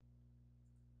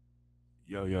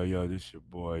Yo, this your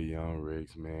boy, Young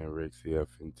Rex, man. Rexy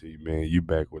FNT, man. You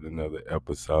back with another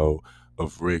episode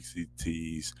of Rexy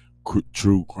T's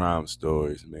True Crime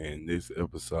Stories, man. This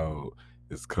episode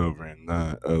is covering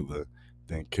none other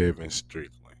than Kevin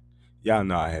Strickland. Y'all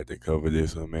know I had to cover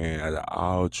this one, man. Out of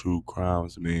all true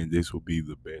crimes, man, this will be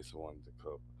the best one to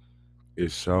cover.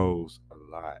 It shows a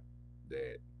lot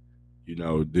that,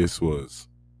 this was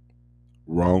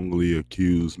wrongly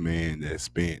accused man that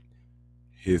spent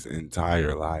his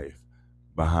entire life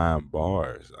behind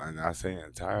bars. And I say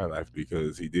entire life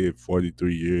because he did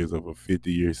 43 years of a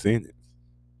 50-year sentence.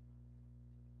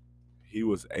 He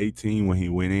was 18 when he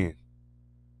went in.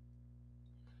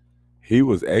 He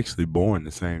was actually born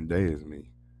the same day as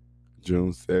me.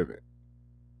 June 7th,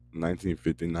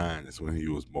 1959 is when he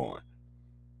was born.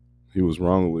 He was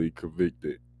wrongly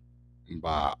convicted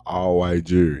by all white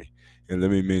jury. And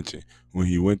let me mention, when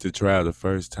he went to trial the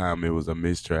first time, it was a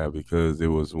mistrial because there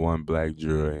was one black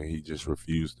juror and he just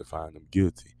refused to find him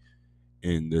guilty.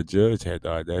 And the judge had the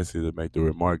audacity to make the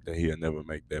remark that he'll never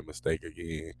make that mistake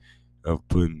again of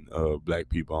putting black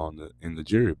people on in the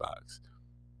jury box.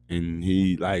 And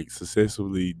he like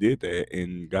successfully did that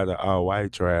and got an all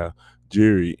white trial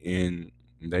jury, and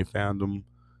they found him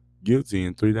guilty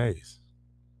in 3 days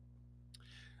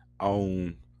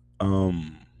on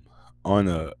um on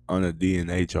a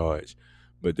DNA charge.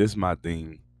 But this is my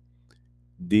thing.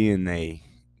 DNA.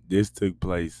 This took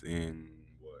place in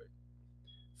what,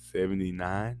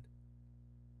 79.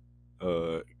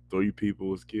 uh, Three people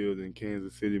was killed in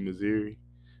Kansas City, Missouri.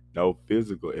 No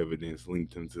physical evidence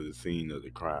linked him to the scene of the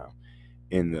crime,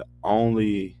 and the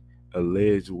only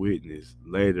alleged witness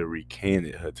later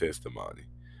recanted her testimony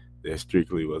that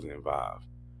Strictly was involved.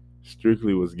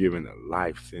 Strictly was given a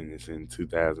life sentence in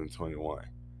 2021.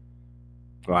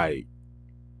 Like,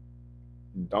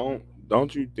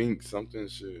 don't you think something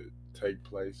should take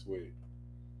place with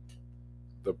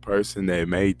the person that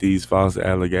made these false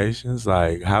allegations?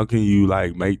 Like, how can you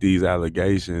like make these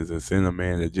allegations and send a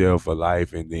man to jail for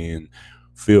life and then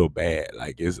feel bad?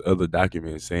 Like, it's other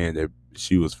documents saying that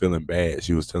she was feeling bad.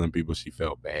 She was telling people she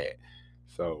felt bad.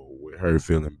 So with her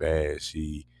feeling bad,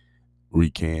 she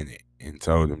recanted and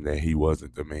told him that he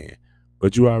wasn't the man.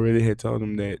 But you already had told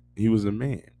him that he was a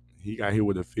man. He got hit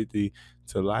with a 50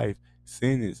 to life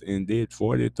sentence and did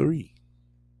 43,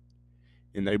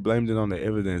 and they blamed it on the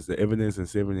evidence. The evidence in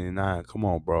 '79. Come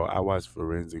on, bro. I watched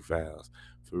Forensic Files.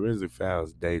 Forensic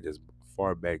Files date as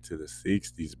far back to the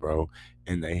 '60s, bro.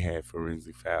 And they had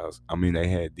Forensic Files. I mean, they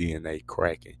had DNA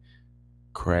cracking.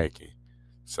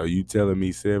 So you telling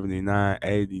me '79,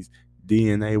 '80s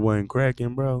DNA wasn't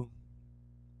cracking, bro?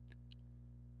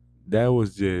 That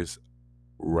was just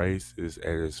racist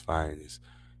at its finest.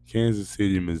 Kansas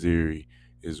City, Missouri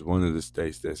is one of the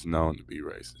states that's known to be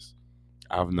racist.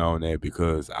 I've known that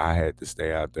because I had to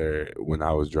stay out there when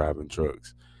I was driving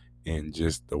trucks, and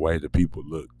just the way the people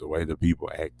looked, the way the people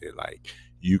acted, like,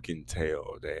 you can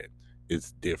tell that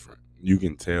it's different. You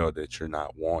can tell that you're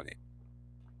not wanted.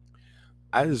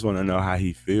 I just want to know how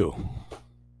he feel.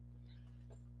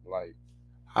 Like,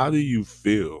 how do you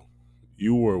feel?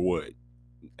 You were what,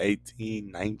 18,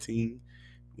 19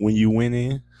 when you went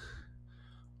in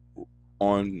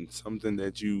on something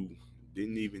that you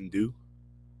didn't even do,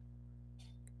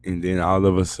 and then all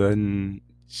of a sudden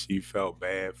she felt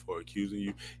bad for accusing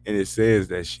you. And it says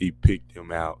that she picked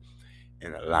him out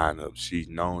in a lineup. She's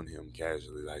known him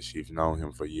casually, like she's known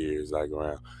him for years, like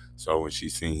around. So when she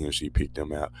seen him, she picked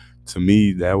him out. To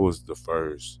me, that was the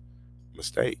first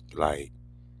mistake. Like,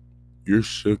 you're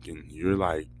shooken, you're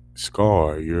like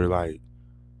scarred, you're like,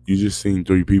 you just seen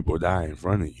three people die in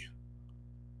front of you.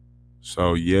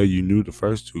 So yeah, you knew the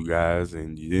first two guys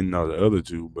and you didn't know the other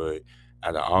two, but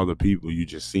out of all the people, you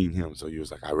just seen him. So you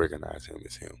was like, I recognize him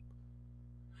as him.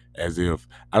 As if,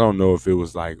 I don't know if it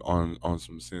was like on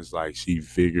some sense, like she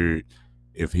figured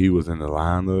if he was in the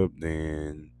lineup,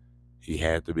 then he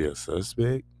had to be a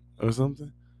suspect or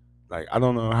something. Like, I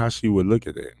don't know how she would look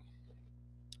at that.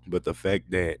 But the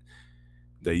fact that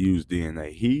they used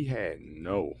DNA, he had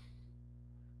no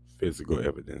physical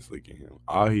evidence linking him.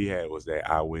 All he had was that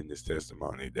eyewitness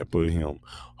testimony that put him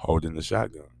holding the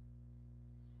shotgun.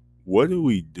 What do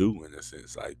we do in a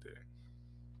sense like that?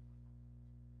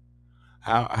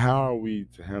 How are we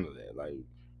to handle that? Like,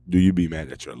 do you be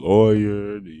mad at your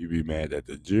lawyer? Do you be mad at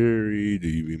the jury? Do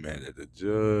you be mad at the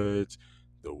judge,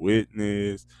 the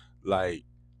witness? Like,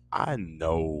 I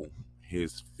know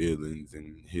his feelings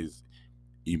and his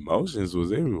emotions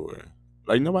was everywhere.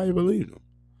 Like, nobody believed him.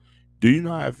 Do you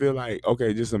know how I feel? Like,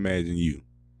 okay, just imagine you.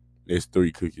 There's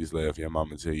 3 cookies left. Your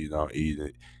mama tell you don't eat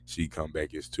it. She come back,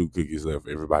 it's 2 cookies left.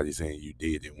 Everybody saying you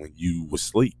did it when you was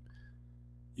asleep.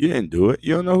 You didn't do it.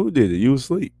 You don't know who did it. You was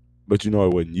asleep. But you know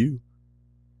it wasn't you.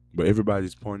 But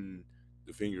everybody's pointing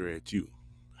the finger at you.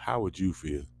 How would you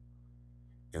feel?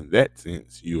 In that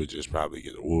sense, you would just probably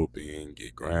get a whooping,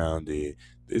 get grounded.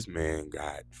 This man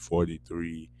got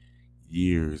 43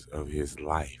 years of his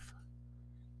life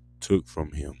took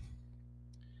from him.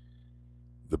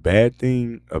 The bad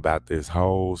thing about this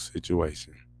whole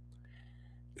situation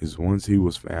is once he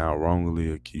was found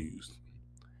wrongly accused,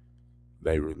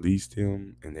 they released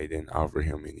him and they didn't offer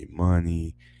him any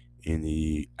money,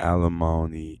 any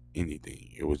alimony, anything.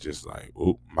 It was just like,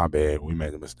 oh, my bad, we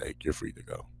made a mistake. You're free to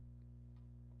go.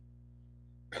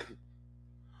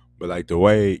 But like the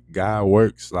way God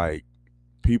works, like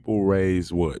people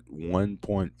raise what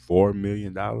 $1.4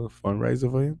 million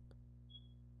fundraiser for him.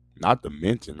 Not to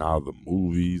mention all the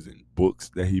movies and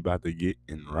books that he about to get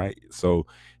and write. So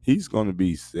he's gonna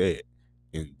be set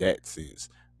in that sense.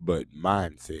 But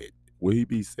mindset, will he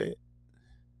be set?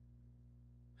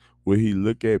 Will he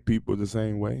look at people the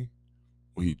same way?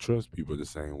 Will he trust people the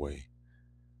same way?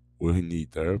 Will he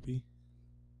need therapy?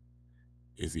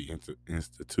 Is he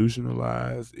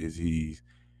institutionalized? Is he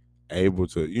able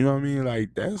to, you know what I mean?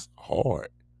 Like, that's hard.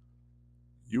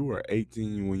 You were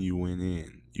 18 when you went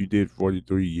in. You did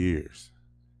 43 years.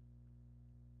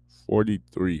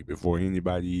 43 before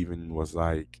anybody even was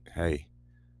like, hey,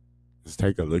 let's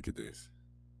take a look at this.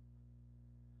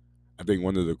 I think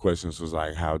one of the questions was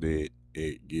like, how did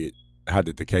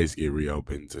the case get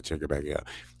reopened to check it back out?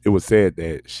 It was said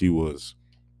that she was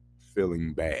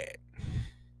feeling bad.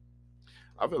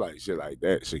 I feel like shit like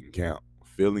that shouldn't count.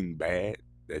 Feeling bad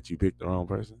that you picked the wrong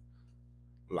person.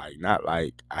 Like, not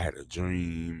like I had a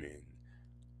dream and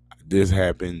this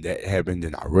happened, that happened,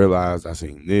 and I realized I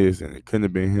seen this and it couldn't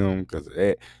have been him because of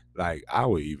that. Like, I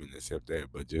would even accept that,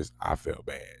 but just I felt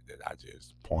bad that I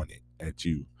just pointed at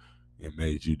you and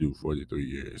made you do 43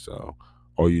 years. So,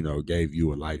 or gave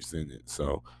you a life sentence.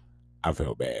 So I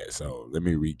felt bad. So let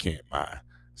me recant my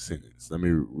sentence. Let me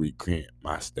recant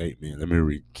my statement. Let me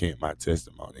recant my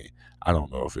testimony. I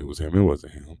don't know if it was him. It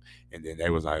wasn't him. And then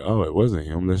they was like, oh, it wasn't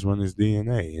him. Let's run his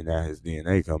DNA. And now his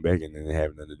DNA come back and then it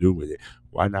have nothing to do with it.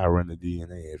 Why not run the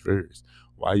DNA at first?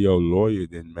 Why your lawyer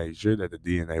didn't make sure that the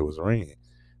DNA was ran?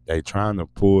 They trying to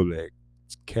pull that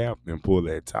cap and pull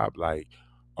that top like,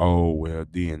 oh, well,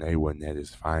 DNA wasn't at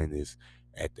its finest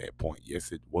at that point.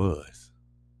 Yes, it was.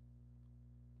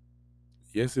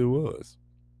 Yes, it was.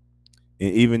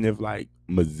 And even if like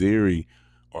Missouri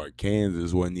or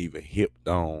Kansas wasn't even hipped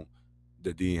on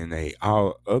the DNA,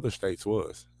 all other states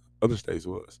was. Other states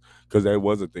was. Because that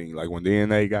was a thing. Like when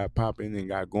DNA got popping and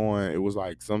got going, it was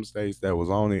like some states that was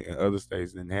on it and other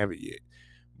states didn't have it yet.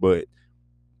 But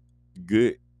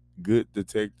good good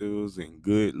detectives and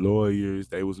good lawyers,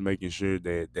 they was making sure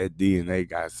that that DNA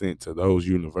got sent to those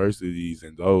universities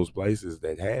and those places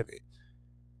that have it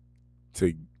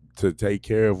to take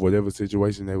care of whatever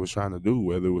situation they was trying to do,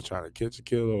 whether it was trying to catch a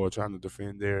killer or trying to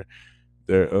defend their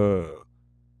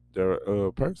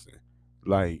person.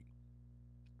 Like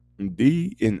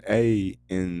DNA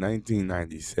in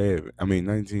 1997, I mean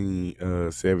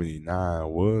 1979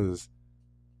 was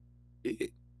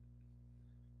it.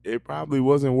 It probably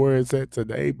wasn't where it's at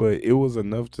today, but it was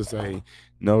enough to say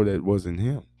no, that wasn't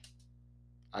him.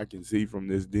 I can see from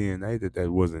this DNA that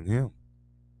that wasn't him.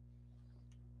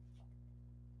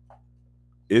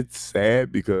 It's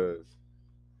sad because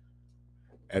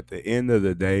at the end of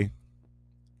the day,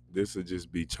 this would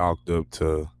just be chalked up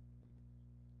to,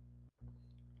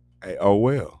 hey, oh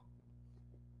well.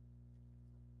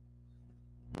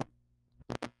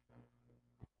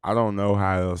 I don't know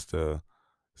how else to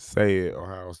say it or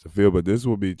how else to feel, but this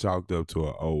will be chalked up to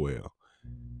a oh well.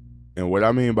 And what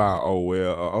I mean by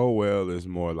oh well is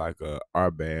more like a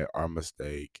our bad, our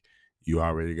mistake. You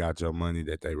already got your money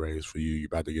that they raised for you. You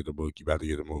about to get the book, you about to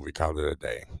get the movie, call it a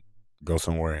day. Go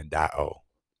somewhere and die. Oh.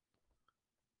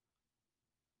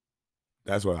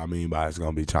 That's what I mean by it's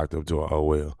gonna be chalked up to a oh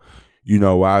well. You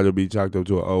know why it'll be chalked up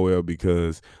to a oh well?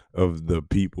 Because of the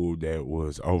people that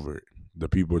was over it, the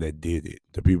people that did it,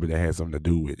 the people that had something to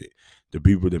do with it, the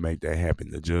people that make that happen,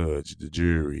 the judge, the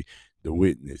jury, the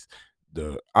witness,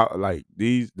 the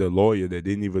lawyer that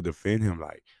didn't even defend him.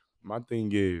 Like, my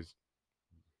thing is,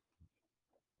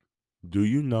 do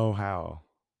you know how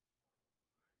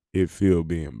it feel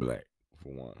being black, for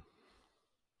one?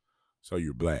 So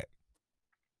you're black.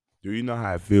 Do you know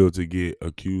how it feels to get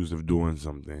accused of doing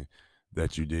something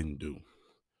that you didn't do?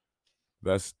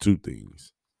 That's two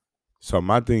things. So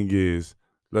my thing is,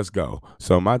 let's go.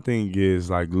 So my thing is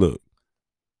like, look,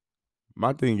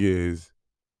 my thing is,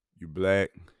 you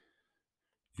black,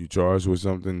 you charged with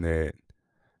something that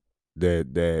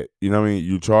you know what I mean,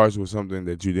 you charged with something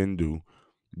that you didn't do.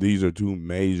 These are two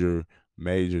major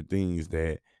things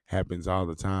that happens all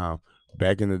the time.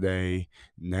 Back in the day,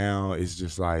 now it's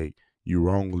just like you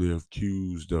wrongly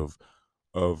accused of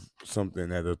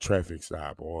something at a traffic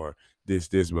stop or this.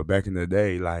 But back in the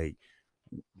day, like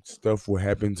stuff would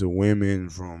happen to women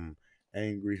from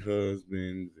angry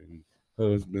husbands and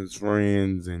husbands'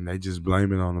 friends, and they just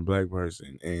blame it on the black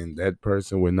person, and that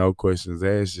person with no questions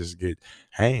asked just get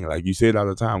hanged. Like you said all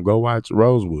the time, go watch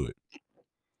Rosewood.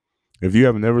 If you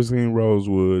have never seen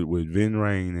Rosewood with Vin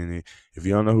Rain in it, if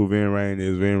you don't know who Vin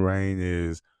Rain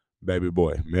is Baby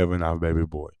Boy, Melvin off Baby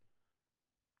Boy.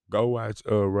 Go watch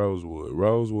Rosewood.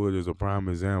 Rosewood is a prime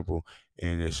example,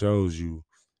 and it shows you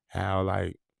how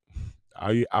like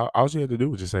all she had to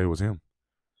do was just say it was him.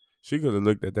 She could have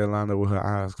looked at that lineup with her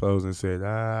eyes closed and said,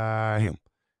 him.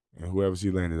 And whoever she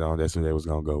landed on, that's who they was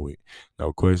gonna go with.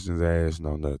 No questions asked,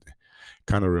 no nothing.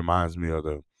 Kind of reminds me of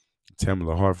the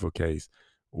Tamala Hartford case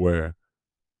where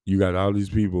you got all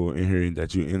these people in here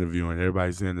that you interviewing,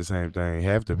 everybody saying the same thing.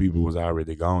 Half the people was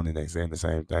already gone and they saying the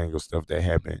same thing of stuff that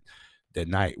happened that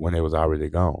night when they was already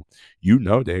gone. You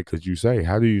know that because you say,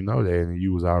 how do you know that? And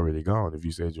you was already gone. If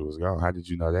you said you was gone, how did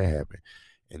you know that happened?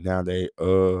 And now they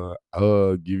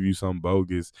give you some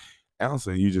bogus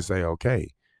answer and you just say okay.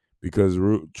 Because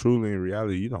truly in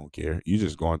reality, you don't care. You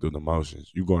just going through the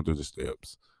motions. You going through the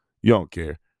steps. You don't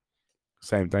care.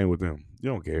 Same thing with them. You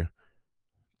don't care.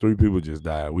 Three people just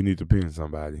died. We need to pin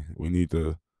somebody. We need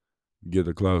to get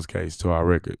a closed case to our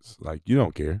records. Like, you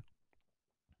don't care.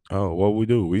 Oh, what we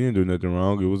do? We didn't do nothing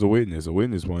wrong. It was a witness. A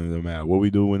witness pointed them out. What we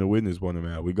do when a witness point them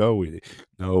out? We go with it.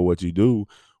 No, what you do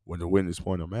when the witness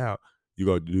point them out, you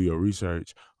go do your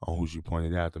research on who you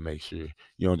pointed out to make sure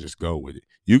you don't just go with it.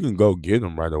 You can go get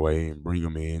them right away and bring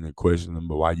them in and question them,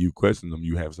 but while you question them,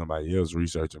 you have somebody else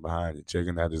researching behind it,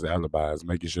 checking out his alibis,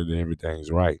 making sure that everything's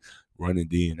right, running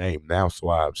DNA, mouse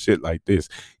swabs, shit like this.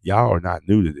 Y'all are not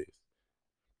new to this.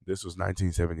 This was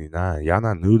 1979. Y'all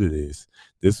not new to this.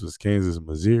 This was Kansas,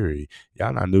 Missouri.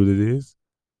 Y'all not new to this.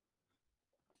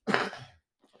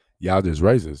 Y'all just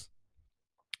racist.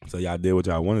 So y'all did what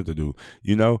y'all wanted to do.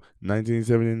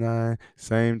 1979,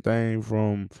 same thing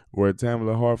from where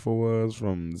Tamala Hartford was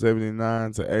from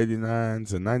 79 to 89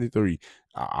 to 93,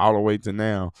 all the way to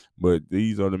now. But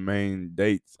these are the main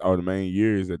dates or the main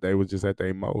years that they was just at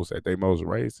their most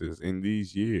racist in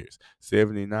these years.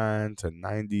 79 to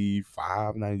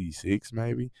 95, 96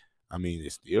 maybe. I mean,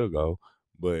 it still go.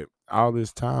 But all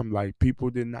this time, like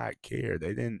people did not care.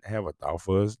 They didn't have a thought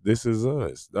for us. This is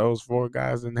us. Those four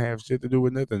guys didn't have shit to do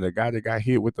with nothing. The guy that got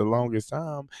hit with the longest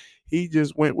time, he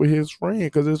just went with his friend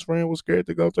because his friend was scared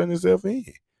to go turn himself in.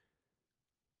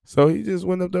 So he just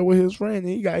went up there with his friend and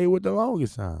he got hit with the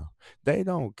longest time. They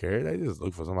don't care. They just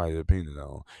look for somebody to opinion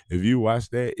on. If you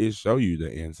watch that, it show you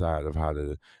the inside of how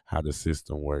the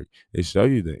system work. It show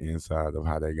you the inside of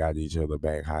how they got each other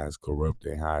back, how it's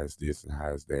corrupted, how it's this and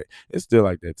how it's that. It's still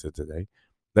like that to today.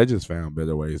 They just found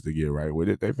better ways to get right with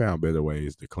it. They found better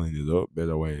ways to clean it up,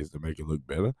 better ways to make it look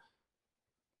better.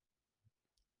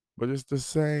 But it's the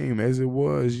same as it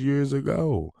was years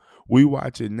ago. We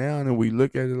watch it now and we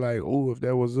look at it like, oh, if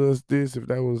that was us this, if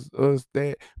that was us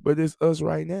that, but it's us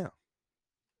right now.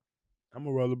 I'm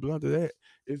gonna roll a blunt of that.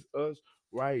 It's us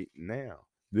right now.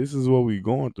 This is what we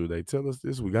going through. They tell us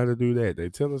this, we got to do that. They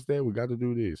tell us that, we got to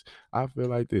do this. I feel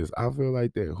like this. I feel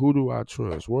like that. Who do I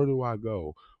trust? Where do I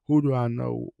go? Who do I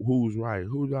know who's right?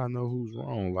 Who do I know who's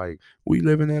wrong? Like we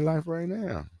living that life right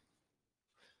now.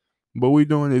 But we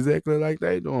doing exactly like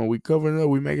they doing. We covering it up.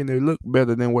 We making it look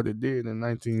better than what it did in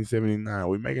 1979.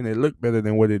 We making it look better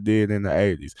than what it did in the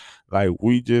 80s. Like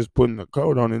we just putting a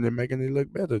coat on it and making it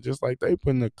look better, just like they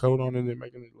putting a coat on it and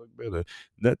making it look better.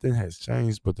 Nothing has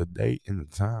changed but the date and the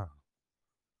time.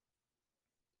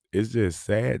 It's just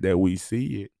sad that we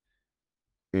see it.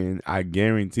 And I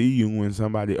guarantee you, when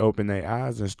somebody open their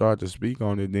eyes and start to speak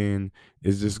on it, then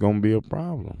it's just gonna be a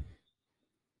problem.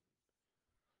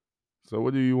 So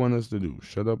what do you want us to do?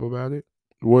 Shut up about it?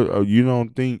 What you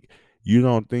don't think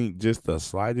just the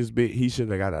slightest bit he should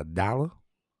have got $1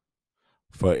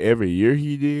 for every year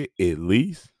he did at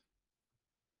least?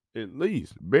 At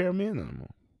least bare minimum.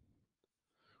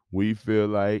 We feel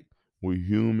like we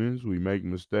humans, we make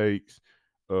mistakes.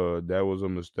 That was a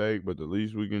mistake, but the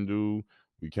least we can do,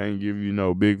 we can't give you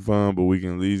no big fund, but we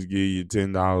can at least give you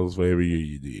 $10 for every year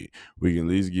you did. We can at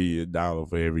least give you $1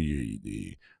 for every year you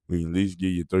did. We can at least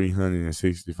give you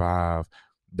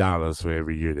 $365 for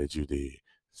every year that you did.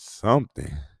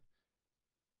 Something.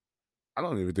 I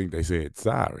don't even think they said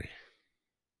sorry.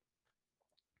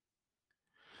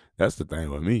 That's the thing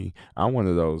with me. I'm one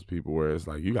of those people where it's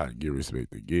like you gotta get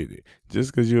respect to get it.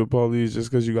 Just cause you're a police,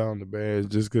 just cause you got on the badge,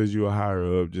 just cause you a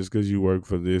higher up, just cause you work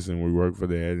for this and we work for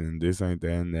that, and this ain't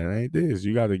that and that ain't this.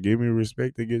 You gotta give me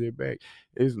respect to get it back.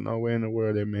 There's no way in the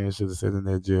world that man should have sat in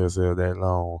that jail cell that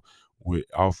long with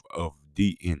off of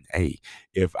DNA.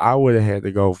 If I would have had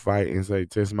to go fight and say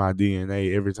test my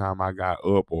DNA every time I got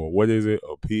up, or what is it,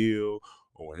 appeal,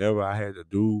 or whatever I had to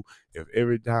do, if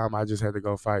every time I just had to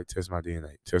go fight, test my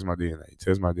DNA, test my DNA,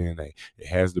 test my DNA, it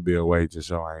has to be a way to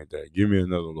show I ain't there. Give me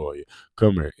another lawyer.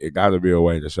 Come here. It got to be a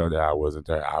way to show that I wasn't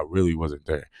there. I really wasn't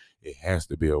there. It has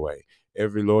to be a way.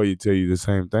 Every lawyer tell you the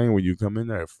same thing when you come in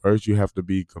there. First, you have to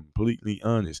be completely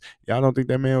honest. Y'all don't think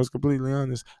that man was completely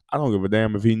honest? I don't give a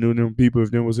damn if he knew them people,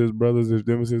 if them was his brothers, if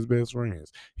them was his best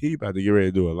friends. He about to get ready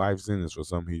to do a life sentence for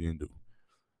something he didn't do.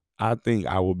 I think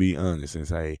I will be honest and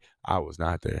say I was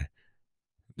not there.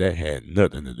 That had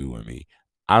nothing to do with me.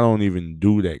 I don't even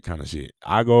do that kind of shit.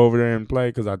 I go over there and play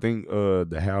because I think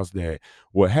the house that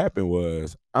what happened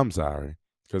was, I'm sorry,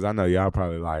 because I know y'all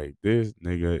probably like, this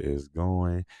nigga is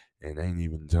going and ain't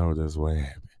even told us what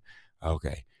happened.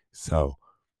 Okay, so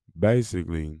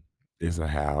basically it's a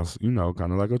house, kind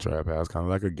of like a trap house, kind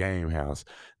of like a game house.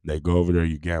 They go over there,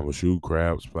 you gamble, shoot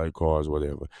craps, play cards,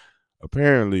 whatever.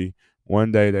 Apparently,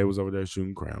 one day they was over there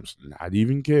shooting craps. Not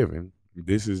even Kevin.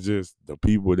 This is just the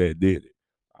people that did it.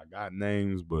 I got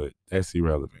names, but that's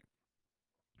irrelevant.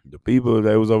 The people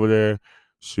that was over there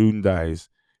shooting dice,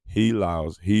 he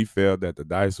lost. He felt that the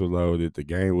dice was loaded. The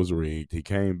game was rigged. He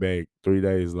came back 3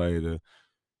 days later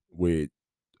with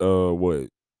what,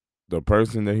 the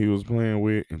person that he was playing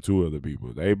with and two other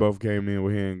people. They both came in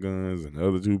with handguns, and the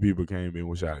other two people came in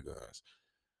with shotguns.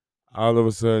 All of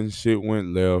a sudden, shit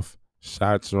went left.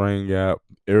 Shots rang out.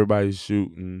 Everybody's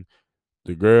shooting.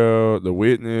 The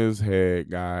witness had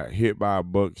got hit by a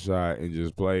buckshot and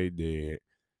just played dead.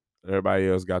 Everybody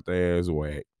else got their ass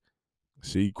whacked.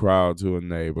 She crawled to a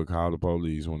neighbor, called the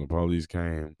police. When the police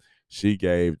came, she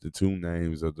gave the two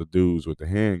names of the dudes with the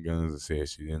handguns and said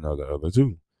she didn't know the other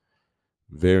two.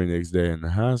 Very next day in the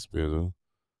hospital,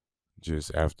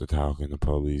 just after talking to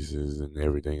police and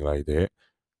everything like that,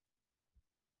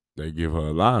 they give her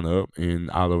a lineup,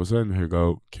 and all of a sudden, here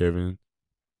go Kevin.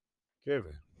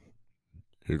 Kevin.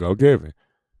 Here go Kevin.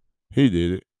 He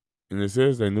did it. And it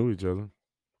says they knew each other.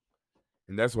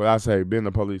 And that's what I say, being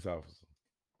a police officer.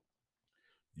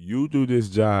 You do this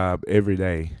job every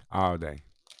day, all day.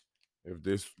 If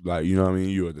this, like, you know what I mean?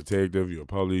 You're a detective, you're a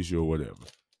police, you're whatever.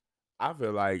 I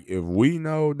feel like if we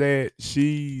know that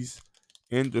she's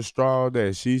in the straw,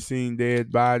 that she's seen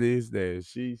dead bodies, that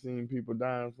she's seen people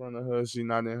die in front of her, she's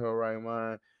not in her right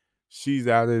mind, she's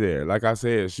out of there. Like I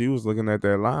said, she was looking at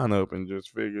that lineup and just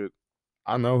figured,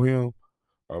 I know him.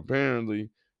 Apparently,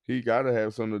 he got to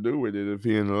have something to do with it if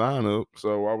he in the lineup.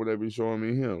 So why would they be showing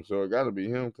me him? So it got to be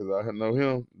him because I know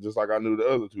him just like I knew the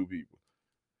other two people.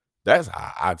 That's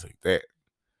how I took that.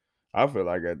 I feel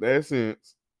like at that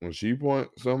sense, when she point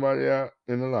somebody out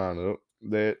in the lineup,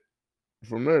 that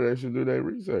from there they should do their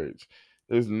research.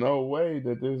 There's no way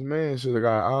that this man should have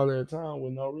got all that time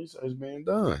with no research being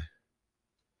done.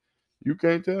 You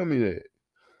can't tell me that.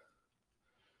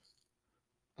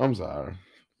 I'm sorry.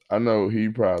 I know he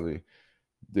probably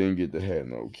didn't get to have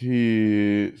no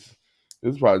kids.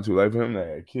 It's probably too late for him to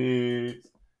have kids.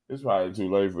 It's probably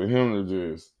too late for him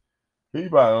to just. He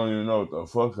probably don't even know what the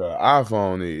fuck her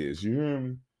iPhone is. You hear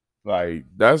me? Like,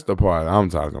 that's the part I'm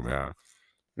talking about.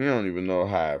 He don't even know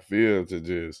how it feels to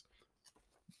just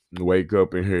wake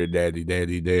up and hear daddy,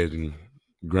 daddy, daddy,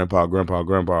 grandpa, grandpa,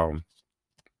 grandpa,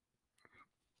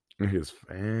 and his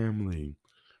family.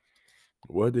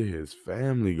 What did his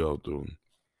family go through?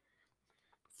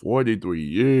 43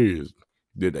 years.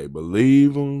 Did they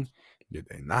believe him? Did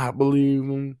they not believe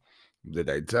him? Did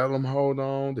they tell him hold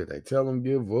on? Did they tell him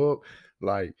give up?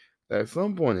 Like, at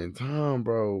some point in time,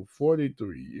 bro,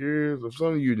 43 years of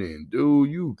something you didn't do,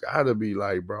 you gotta be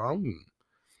like, bro,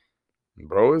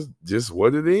 it's just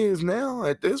what it is now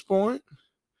at this point.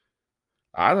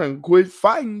 I done quit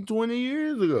fighting 20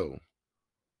 years ago.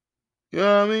 You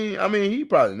know what I mean? I mean, he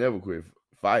probably never quit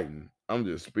fighting. I'm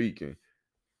just speaking.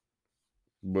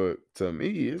 But to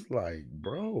me, it's like,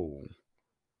 bro,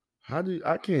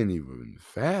 I can't even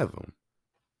fathom.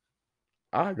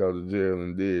 I go to jail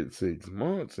and did 6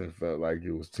 months and felt like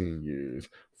it was 10 years,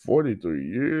 43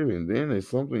 years, and then it's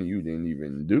something you didn't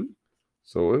even do.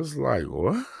 So it's like,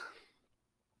 what?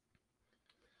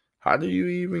 How do you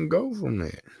even go from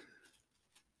that?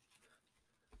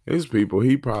 There's people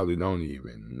he probably don't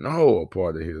even know a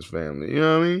part of his family. You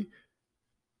know what I mean?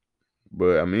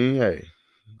 But I mean, hey,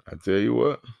 I tell you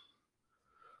what,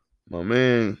 My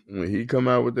man, when he come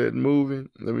out with that movie,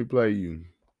 let me play you.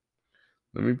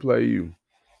 Let me play you.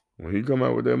 When he come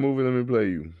out with that movie, let me play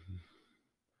you.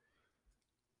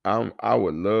 I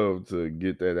would love to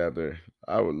get that out there.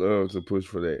 I would love to push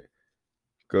for that.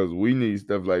 Cause we need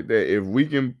stuff like that. If we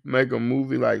can make a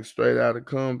movie like Straight Outta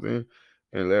Compton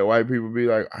and let white people be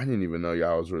like, I didn't even know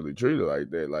y'all was really treated like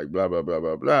that, like blah blah blah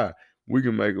blah blah. We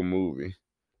can make a movie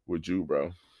with you,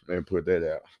 bro, and put that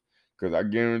out. Cause I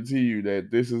guarantee you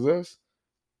that This Is Us,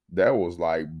 that was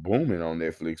like booming on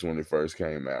Netflix when it first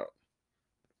came out.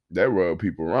 That rubbed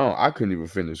people wrong. I couldn't even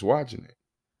finish watching it.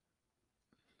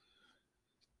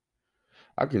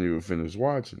 I couldn't even finish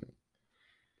watching it.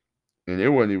 And it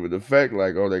wasn't even the fact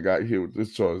like, oh, they got hit with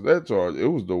this charge, that charge. It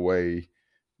was the way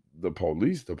the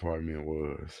police department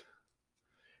was.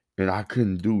 And I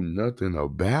couldn't do nothing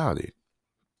about it.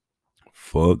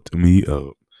 Fucked me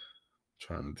up.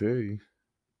 Trying to tell you,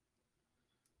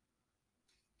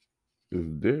 it's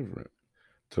different.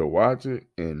 To watch it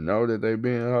and know that they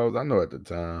being hoes, I know at the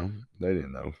time, they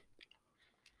didn't know.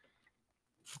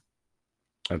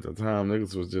 At the time,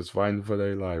 niggas was just fighting for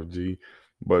their life, G.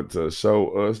 But to show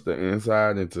us the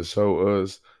inside and to show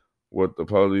us what the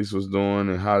police was doing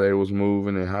and how they was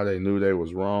moving and how they knew they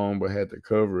was wrong but had to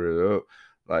cover it up,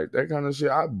 like that kind of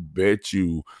shit, I bet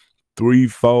you 3,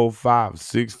 4, 5,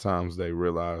 6 times they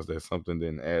realized that something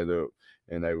didn't add up,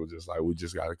 and they were just like, "We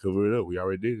just got to cover it up. We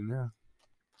already did it now."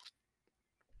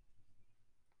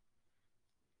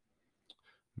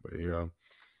 But yeah,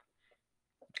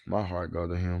 my heart go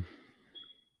to him.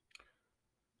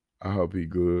 I hope he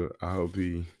good. I hope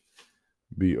he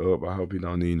be up. I hope he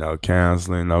don't need no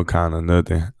counseling, no kind of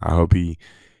nothing. I hope he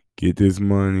get this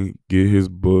money, get his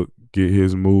book, get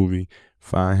his movie,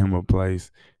 find him a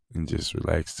place, and just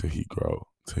relax till he grow,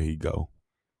 till he go.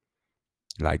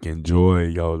 Like enjoy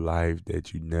your life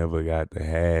that you never got to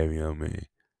have, you know what I mean?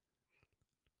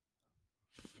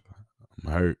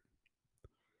 I'm hurt.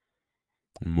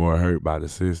 I'm more hurt by the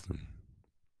system.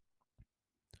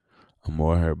 I'm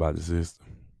more hurt by the system.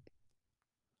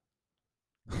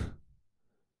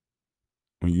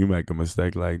 When you make a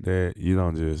mistake like that, you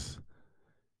don't just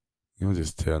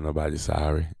tell nobody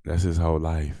sorry. That's his whole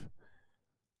life.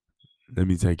 Let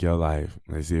me take your life.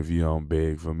 Let's see if you don't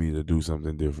beg for me to do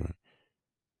something different.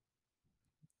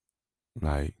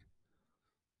 Like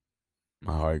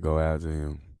my heart go out to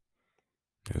him,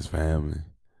 his family,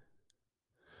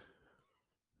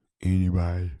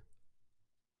 anybody,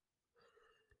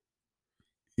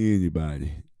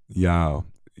 anybody.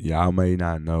 Y'all may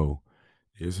not know.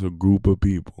 It's a group of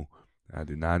people. I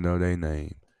did not know their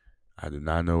name. I did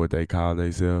not know what they call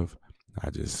themselves.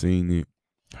 I just seen it,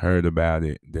 heard about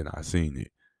it, then I seen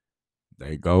it.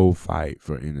 They go fight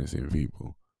for innocent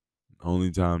people. Only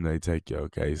time they take your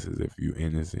case is if you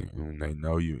innocent, when they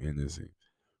know you innocent.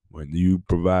 When you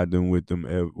provide them with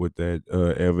with that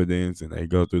evidence and they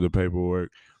go through the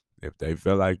paperwork, if they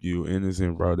feel like you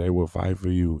innocent, bro, they will fight for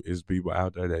you. It's people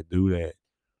out there that do that.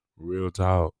 Real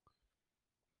talk.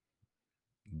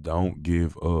 Don't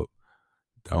give up.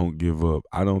 Don't give up.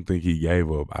 I don't think he gave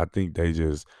up. I think they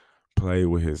just played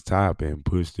with his top and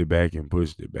pushed it back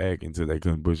until they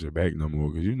couldn't push it back no more.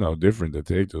 Because different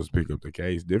detectives pick up the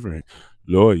case, different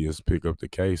lawyers pick up the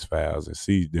case files and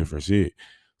see different shit.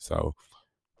 So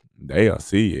they'll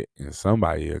see it and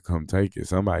somebody will come take it.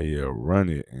 Somebody will run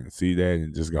it and see that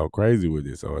and just go crazy with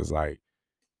it. So it's like,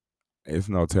 it's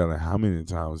no telling how many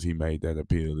times he made that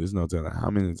appeal. There's no telling how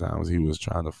many times he was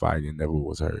trying to fight and never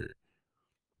was heard.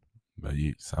 But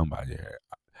somebody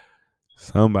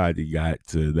got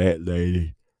to that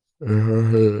lady.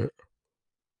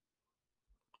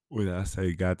 When I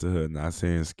say got to her, not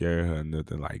saying scare her,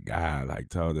 nothing like God, like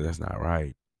told her that's not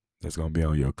right. That's gonna be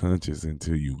on your conscience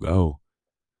until you go.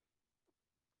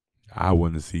 I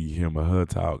want to see him and her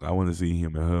talk. I want to see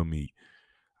him and her meet.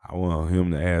 I want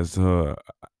him to ask her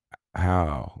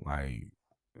how, like,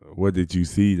 what did you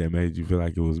see that made you feel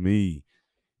like it was me?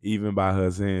 Even by her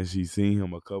saying she seen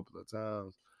him a couple of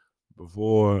times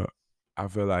before, I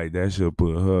feel like that should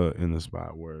put her in a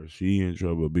spot where she in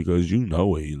trouble because you know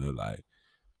what he look like.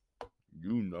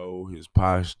 You know his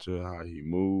posture, how he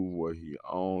move, what he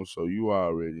on, so you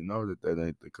already know that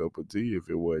ain't the cup of tea. If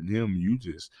it wasn't him, you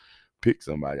just pick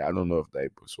somebody. I don't know if they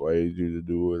persuaded you to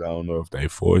do it. I don't know if they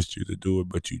forced you to do it,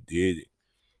 but you did it.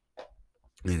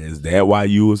 And is that why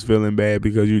you was feeling bad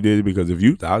because you did it? Because if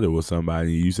you thought it was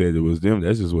somebody and you said it was them,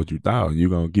 that's just what you thought.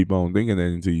 You're gonna keep on thinking that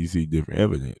until you see different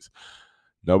evidence.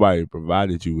 Nobody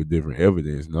provided you with different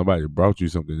evidence. Nobody brought you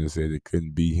something that said it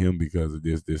couldn't be him because of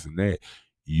this, this, and that.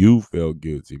 You felt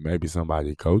guilty. Maybe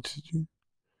somebody coached you.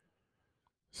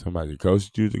 Somebody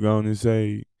coached you to go on and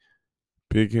say,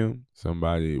 pick him?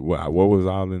 Somebody? What was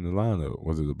all in the lineup?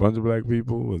 Was it a bunch of black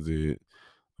people? Was it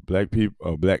black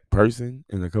people, a black person,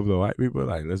 and a couple of white people?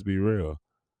 Like, let's be real.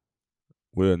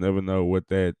 We'll never know what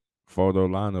that photo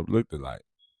lineup looked like.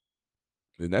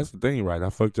 And that's the thing, right? I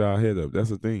fucked y'all head up. That's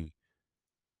the thing.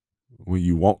 When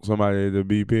you want somebody to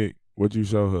be picked, what you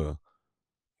show her?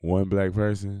 One black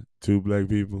person, two black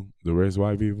people, the rest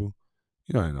white people.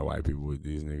 You don't know white people with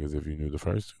these niggas if you knew the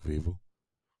first two people.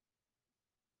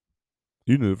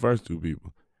 You knew the first two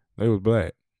people. They was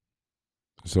black.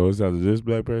 So it's either this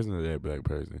black person or that black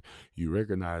person. You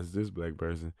recognize this black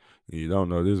person, and you don't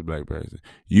know this black person.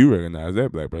 You recognize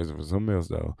that black person for something else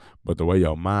though. But the way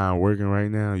your mind working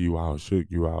right now, you all shook,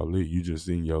 you all lit. You just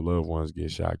seen your loved ones get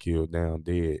shot, killed, down,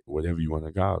 dead, whatever you want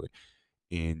to call it,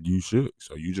 and you shook.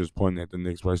 So you just pointing at the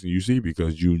next person you see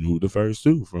because you knew the first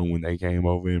two from when they came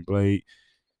over and played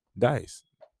dice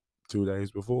 2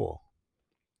 days before.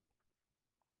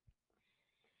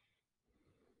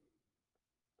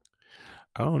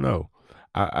 I don't know.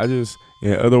 I just,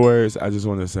 in other words, I just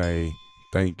want to say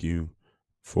thank you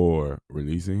for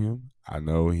releasing him. I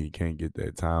know he can't get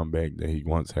that time back that he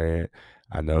once had.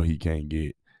 I know he can't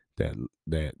get that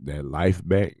that life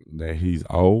back that he's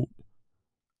owed.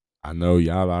 I know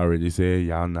y'all already said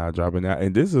y'all not dropping out,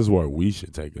 and this is where we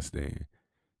should take a stand.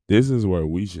 This is where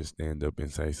we should stand up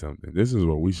and say something. This is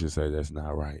where we should say that's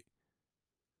not right.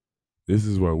 This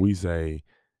is where we say,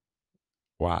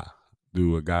 why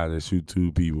do a guy that shoot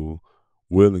two people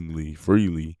willingly,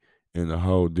 freely, in a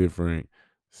whole different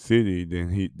city than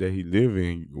he live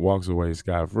in walks away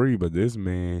scot free, but this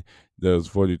man does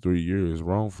 43 years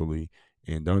wrongfully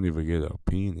and don't even get a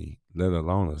penny, let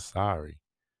alone a sorry,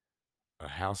 a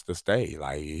house to stay.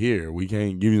 Like, here, we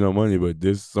can't give you no money, but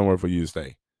this is somewhere for you to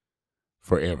stay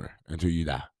forever until you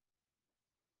die.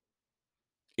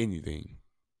 Anything.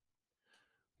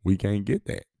 We can't get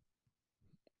that.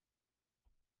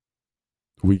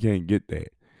 We can't get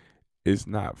that. It's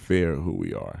not fair who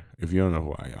we are. If you don't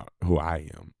know who I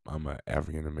am, I'm an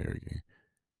African American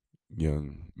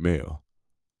young male.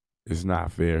 It's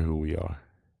not fair who we are.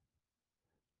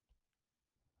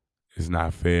 It's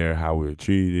not fair how we're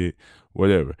treated.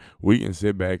 Whatever. We can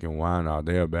sit back and whine all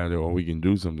day about it, or we can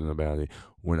do something about it.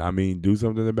 When I mean do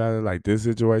something about it, like this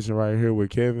situation right here with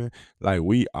Kevin, like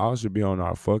we all should be on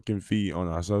our fucking feet on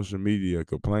our social media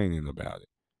complaining about it,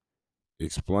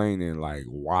 explaining like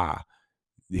why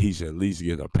he should at least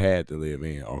get a pad to live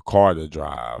in, a car to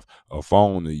drive, a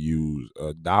phone to use,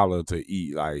 $1 to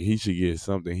eat. Like, he should get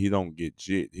something. He don't get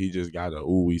shit. He just got a,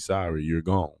 ooh, we sorry, you're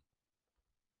gone.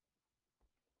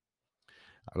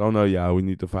 I don't know, y'all. We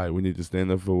need to fight. We need to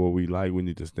stand up for what we like. We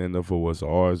need to stand up for what's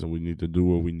ours, and we need to do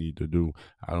what we need to do.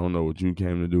 I don't know what you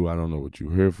came to do. I don't know what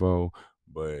you're here for,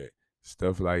 but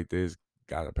stuff like this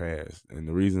gotta pass. And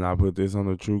the reason I put this on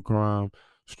the true crime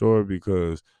story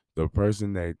because the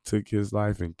person that took his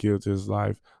life and killed his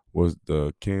life was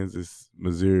the Kansas,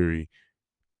 Missouri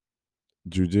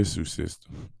judicial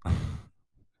system.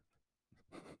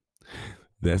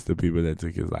 That's the people that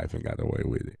took his life and got away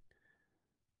with it.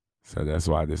 So that's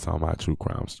why this on my true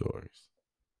crime stories.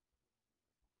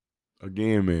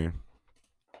 Again, man,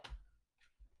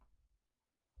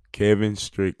 Kevin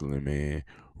Strickland, man,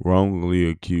 wrongly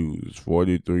accused,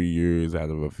 43 years out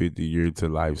of a 50-year to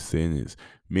life sentence.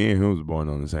 Me and him was born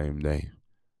on the same day,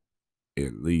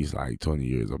 at least like 20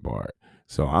 years apart.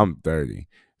 So I'm 30.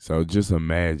 So just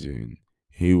imagine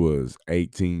he was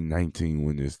 18, 19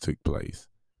 when this took place.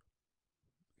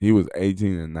 He was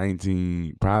 18 and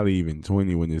 19, probably even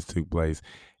 20 when this took place.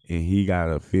 And he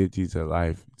got a 50 to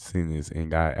life sentence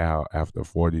and got out after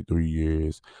 43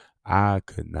 years. I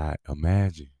could not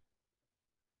imagine.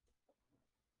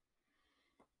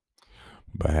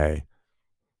 But hey,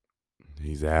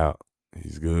 he's out.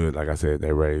 He's good. Like I said,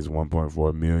 they raised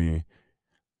 1.4 million.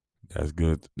 That's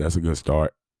good. That's a good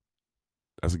start.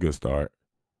 That's a good start.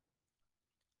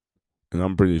 And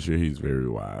I'm pretty sure he's very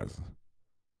wise.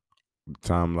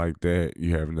 Time like that,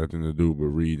 you have nothing to do but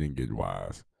read and get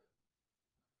wise.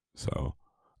 So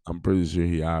I'm pretty sure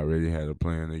he already had a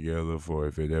plan together for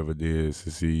if it ever did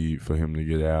succeed for him to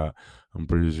get out. I'm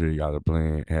pretty sure he got a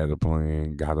plan, had a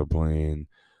plan, got a plan.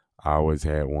 I always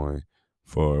had one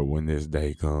for when this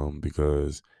day come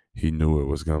because he knew it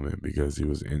was coming because he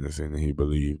was innocent and he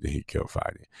believed and he kept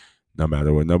fighting. No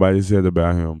matter what nobody said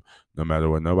about him, no matter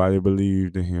what nobody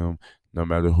believed in him, no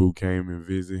matter who came and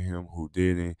visited him, who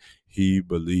didn't, he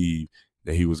believed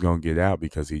that he was gonna get out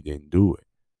because he didn't do it.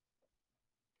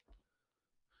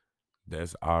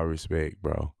 That's our respect,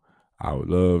 bro. I would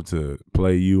love to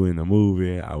play you in a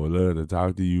movie. I would love to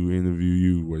talk to you, interview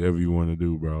you, whatever you want to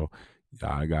do, bro.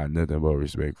 I got nothing but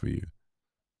respect for you.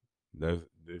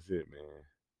 That's it, man.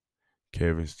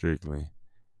 Kevin Strickland.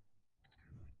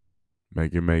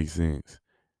 Make it make sense.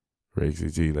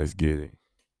 Rexy G, let's get it.